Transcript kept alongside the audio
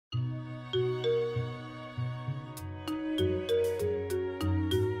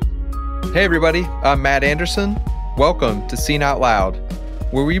Hey everybody, I'm Matt Anderson. Welcome to Seen Out Loud,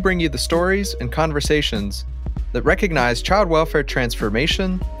 where we bring you the stories and conversations that recognize child welfare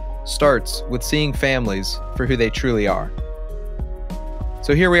transformation starts with seeing families for who they truly are.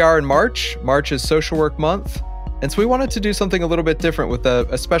 So here we are in March. March is Social Work Month, and so we wanted to do something a little bit different with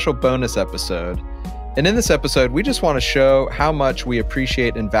a special bonus episode. And in this episode, we just want to show how much we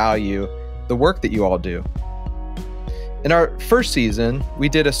appreciate and value the work that you all do. In our first season, we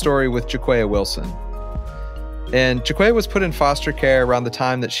did a story with Jaquia Wilson. And Jaquia was put in foster care around the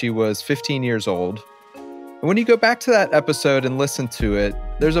time that she was 15 years old. And when you go back to that episode and listen to it,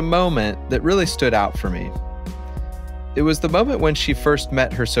 there's a moment that really stood out for me. It was the moment when she first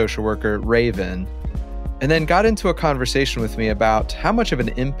met her social worker, Raven, and then got into a conversation with me about how much of an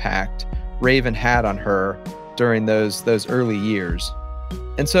impact Raven had on her during those early years.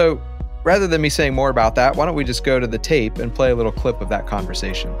 And so, rather than me saying more about that, why don't we just go to the tape and play a little clip of that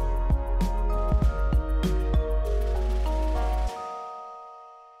conversation.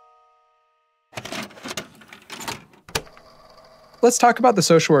 Let's talk about the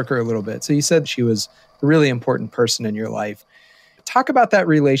social worker a little bit. So you said she was a really important person in your life. Talk about that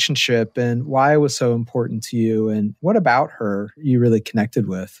relationship and why it was so important to you, and what about her you really connected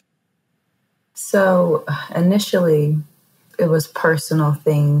with? So initially, it was personal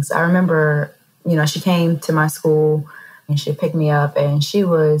things. I remember, she came to my school and she picked me up, and she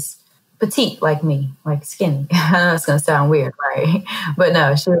was petite like me, like skinny. I know it's going to sound weird, right? But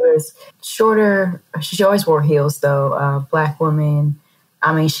no, she was shorter. She always wore heels, though. Black woman.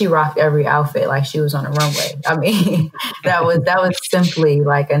 I mean, she rocked every outfit like she was on a runway. I mean, that was simply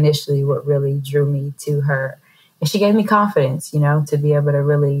like initially what really drew me to her. And she gave me confidence, to be able to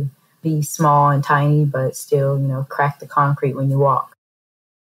really be small and tiny, but still, crack the concrete when you walk.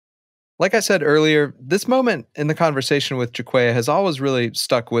 Like I said earlier, this moment in the conversation with Jaquia has always really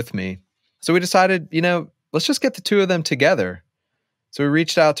stuck with me. So we decided, let's just get the two of them together. So we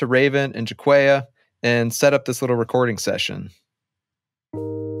reached out to Raven and Jaquia and set up this little recording session.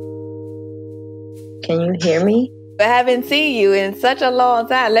 Can you hear me? I haven't seen you in such a long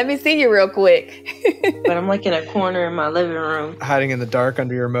time. Let me see you real quick. But I'm like in a corner in my living room. Hiding in the dark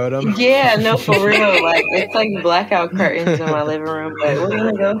under your modem? Yeah, no, for real. Like, it's like blackout curtains in my living room, but we're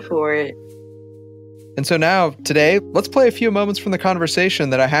going to go for it. And so now, today, let's play a few moments from the conversation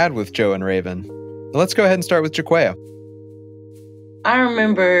that I had with Joe and Raven. And let's go ahead and start with Jaquia. I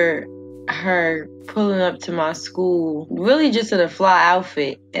remember her pulling up to my school, really just in a fly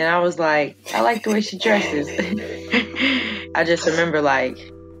outfit. And I was like, I like the way she dresses. I just remember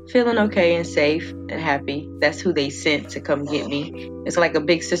feeling okay and safe and happy. That's who they sent to come get me. It's like a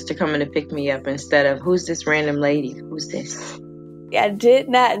big sister coming to pick me up instead of, who's this random lady? Who's this? I did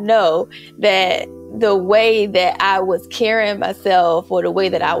not know that the way that I was carrying myself or the way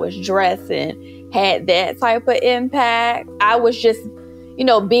that I was dressing had that type of impact. I was just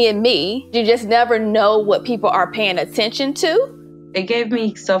being me. You just never know what people are paying attention to. It gave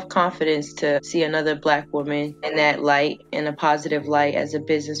me self-confidence to see another Black woman in that light, in a positive light, as a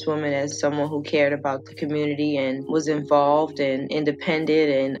businesswoman, as someone who cared about the community and was involved and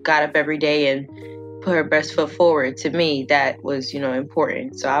independent and got up every day and put her best foot forward. To me, that was,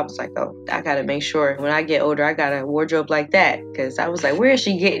 important. So I was like, oh, I got to make sure when I get older, I got a wardrobe like that. Because I was like, where is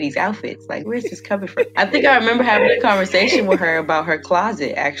she getting these outfits? Like, where's this coming from? I think I remember having a conversation with her about her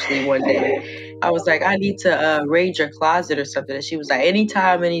closet, actually, one day. I was like, I need to raid your closet or something. And she was like,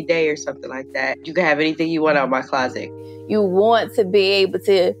 anytime, any day or something like that. You can have anything you want out of my closet. You want to be able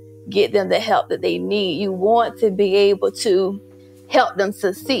to get them the help that they need. You want to be able to help them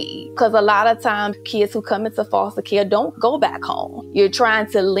succeed. Because a lot of times kids who come into foster care don't go back home. You're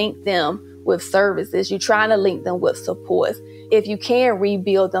trying to link them with services. You're trying to link them with supports. If you can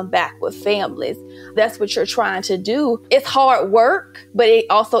rebuild them back with families, that's what you're trying to do. It's hard work, but it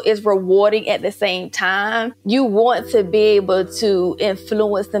also is rewarding at the same time. You want to be able to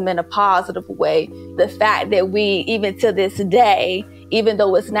influence them in a positive way. The fact that we, even to this day, even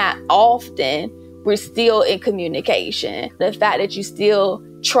though it's not often, we're still in communication. The fact that you still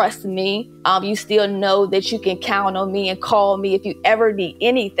trust me, you still know that you can count on me and call me if you ever need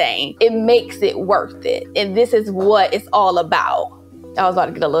anything, it makes it worth it. And this is what it's all about. I was about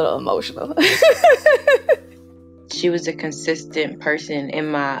to get a little emotional. She was a consistent person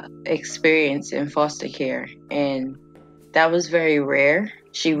in my experience in foster care, and that was very rare.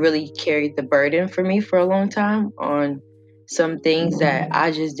 She really carried the burden for me for a long time on some things that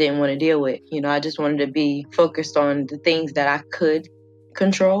I just didn't want to deal with. I just wanted to be focused on the things that I could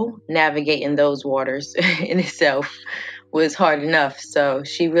control. Navigating those waters in itself was hard enough. So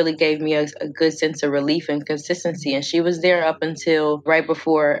she really gave me a good sense of relief and consistency. And she was there up until right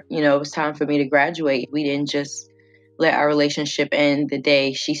before, it was time for me to graduate. We didn't just let our relationship end the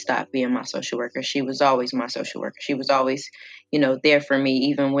day she stopped being my social worker. She was always my social worker. She was always, there for me,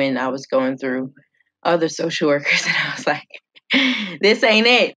 even when I was going through other social workers. And I was like, this ain't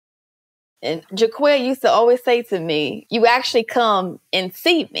it. And Jaquia used to always say to me, you actually come and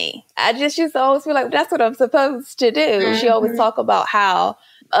see me. I just used to always feel like, that's what I'm supposed to do. Mm-hmm. She always talk about how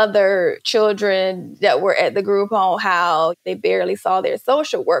other children that were at the group home, how they barely saw their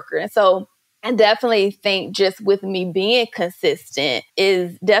social worker. And so I definitely think just with me being consistent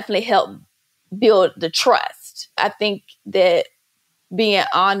is definitely helped build the trust. I think that being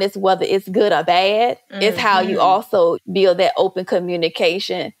honest, whether it's good or bad, is how you also build that open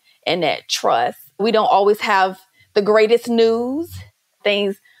communication and that trust. We don't always have the greatest news.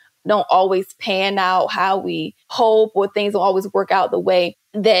 Things don't always pan out how we hope, or things don't always work out the way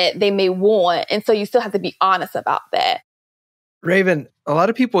that they may want. And so you still have to be honest about that. Raven, a lot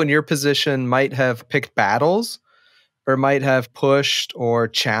of people in your position might have picked battles or might have pushed or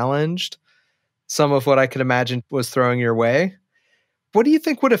challenged some of what I could imagine was throwing your way. What do you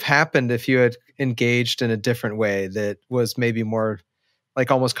think would have happened if you had engaged in a different way that was maybe more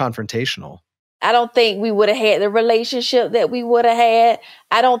like almost confrontational? I don't think we would have had the relationship that we would have had.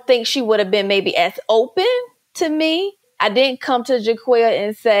 I don't think she would have been maybe as open to me. I didn't come to Jaquia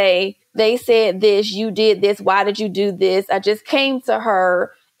and say, they said this, you did this, why did you do this? I just came to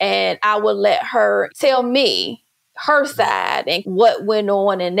her and I would let her tell me her side and what went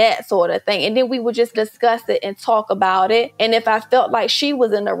on and that sort of thing. And then we would just discuss it and talk about it. And if I felt like she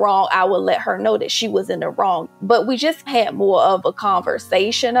was in the wrong, I would let her know that she was in the wrong. But we just had more of a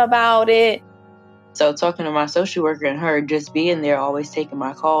conversation about it. So talking to my social worker and her just being there, always taking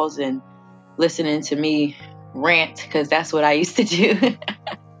my calls and listening to me rant, because that's what I used to do.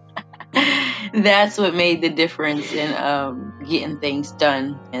 That's what made the difference in getting things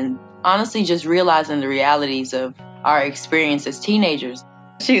done. And honestly, just realizing the realities of our experience as teenagers.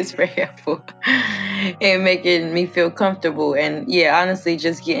 She was very helpful in making me feel comfortable. And yeah, honestly,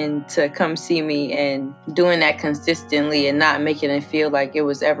 just getting to come see me and doing that consistently and not making it feel like it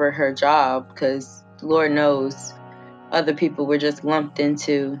was ever her job, because Lord knows other people were just lumped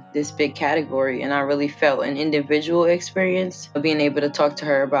into this big category. And I really felt an individual experience of being able to talk to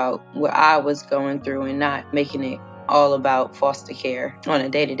her about what I was going through and not making it all about foster care on a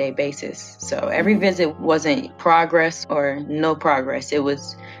day-to-day basis. So every visit wasn't progress or no progress. It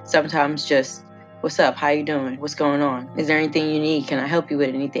was sometimes just, what's up? How you doing? What's going on? Is there anything you need? Can I help you with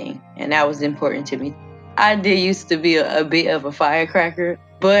anything? And that was important to me. I did used to be a bit of a firecracker,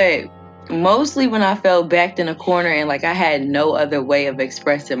 but mostly when I felt backed in a corner and like I had no other way of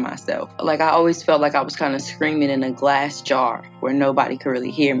expressing myself. Like I always felt like I was kind of screaming in a glass jar where nobody could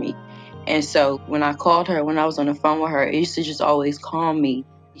really hear me. And so when I called her, when I was on the phone with her, it used to just always calm me.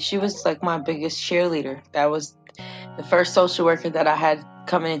 She was like my biggest cheerleader. That was the first social worker that I had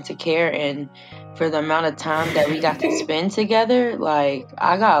coming into care. And for the amount of time that we got to spend together, like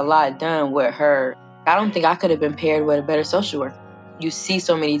I got a lot done with her. I don't think I could have been paired with a better social worker. You see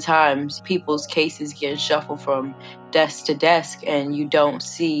so many times people's cases get shuffled from desk to desk and you don't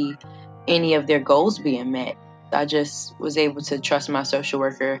see any of their goals being met. I just was able to trust my social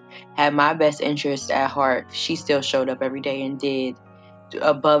worker, had my best interest at heart. She still showed up every day and did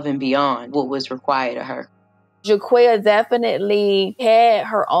above and beyond what was required of her. Jaquia definitely had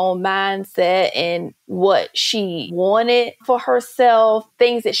her own mindset and what she wanted for herself,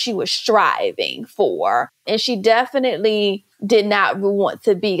 things that she was striving for. And she definitely did not want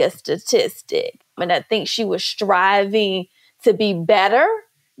to be a statistic. And I think she was striving to be better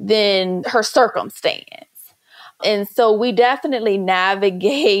than her circumstance. And so we definitely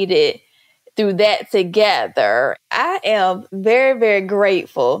navigated through that together. I am very, very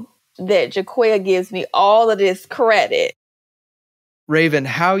grateful that Jaquia gives me all of this credit. Raven,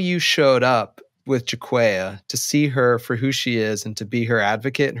 how you showed up with Jaquia to see her for who she is and to be her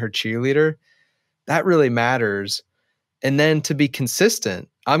advocate and her cheerleader, that really matters. And then to be consistent,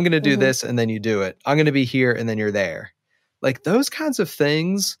 I'm going to do this and then you do it. I'm going to be here and then you're there. Like those kinds of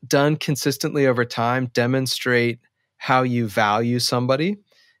things done consistently over time demonstrate how you value somebody.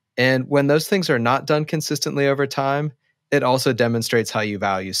 And when those things are not done consistently over time, it also demonstrates how you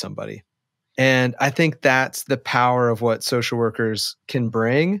value somebody. And I think that's the power of what social workers can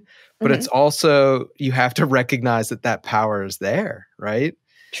bring. But it's also, you have to recognize that that power is there, right?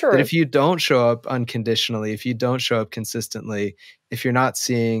 True. That if you don't show up unconditionally, if you don't show up consistently, if you're not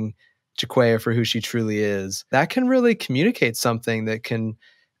seeing Jaquia for who she truly is, that can really communicate something that can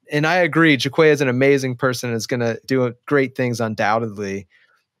And I agree, Jaquia is an amazing person and is going to do great things undoubtedly.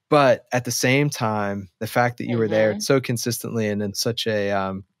 But at the same time, the fact that you were there so consistently and in such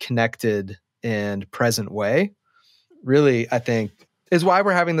a connected and present way, really, I think, is why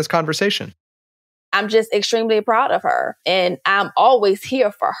we're having this conversation. I'm just extremely proud of her. And I'm always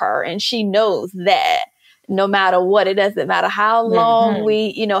here for her. And she knows that no matter what, it doesn't matter how long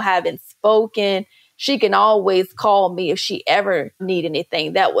we, haven't spoken, she can always call me if she ever need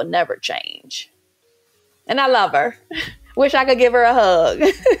anything. That will never change. And I love her. Wish I could give her a hug.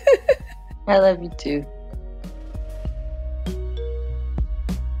 I love you too.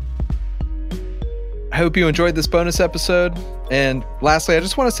 I hope you enjoyed this bonus episode. And lastly, I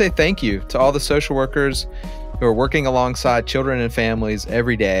just want to say thank you to all the social workers who are working alongside children and families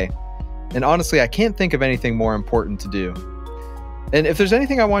every day. And honestly, I can't think of anything more important to do. And if there's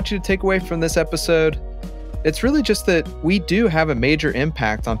anything I want you to take away from this episode, it's really just that we do have a major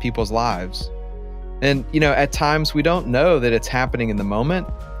impact on people's lives. And, at times we don't know that it's happening in the moment,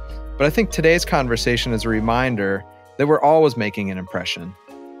 but I think today's conversation is a reminder that we're always making an impression.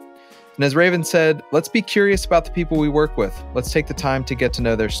 And as Raven said, let's be curious about the people we work with. Let's take the time to get to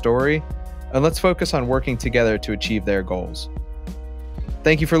know their story, and let's focus on working together to achieve their goals.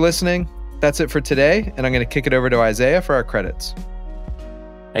 Thank you for listening. That's it for today, and I'm going to kick it over to Isaiah for our credits.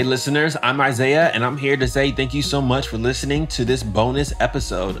 Hey listeners, I'm Isaiah, and I'm here to say thank you so much for listening to this bonus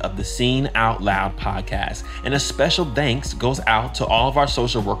episode of the Seen Out Loud podcast. And a special thanks goes out to all of our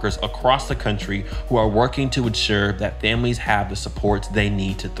social workers across the country who are working to ensure that families have the supports they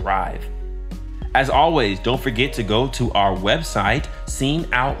need to thrive. As always, don't forget to go to our website,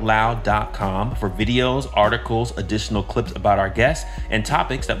 seenoutloud.com, for videos, articles, additional clips about our guests, and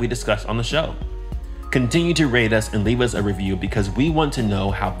topics that we discuss on the show. Continue to rate us and leave us a review because we want to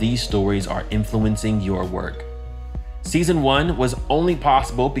know how these stories are influencing your work. Season 1 was only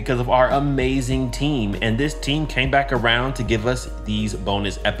possible because of our amazing team, and this team came back around to give us these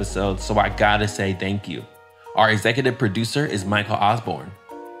bonus episodes, so I gotta say thank you. Our executive producer is Michael Osborne.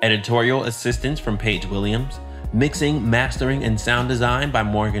 Editorial assistance from Paige Williams. Mixing, mastering, and sound design by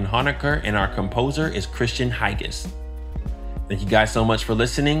Morgan Honecker, and our composer is Christian Higas. Thank you guys so much for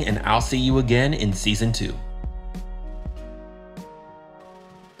listening, and I'll see you again in Season 2.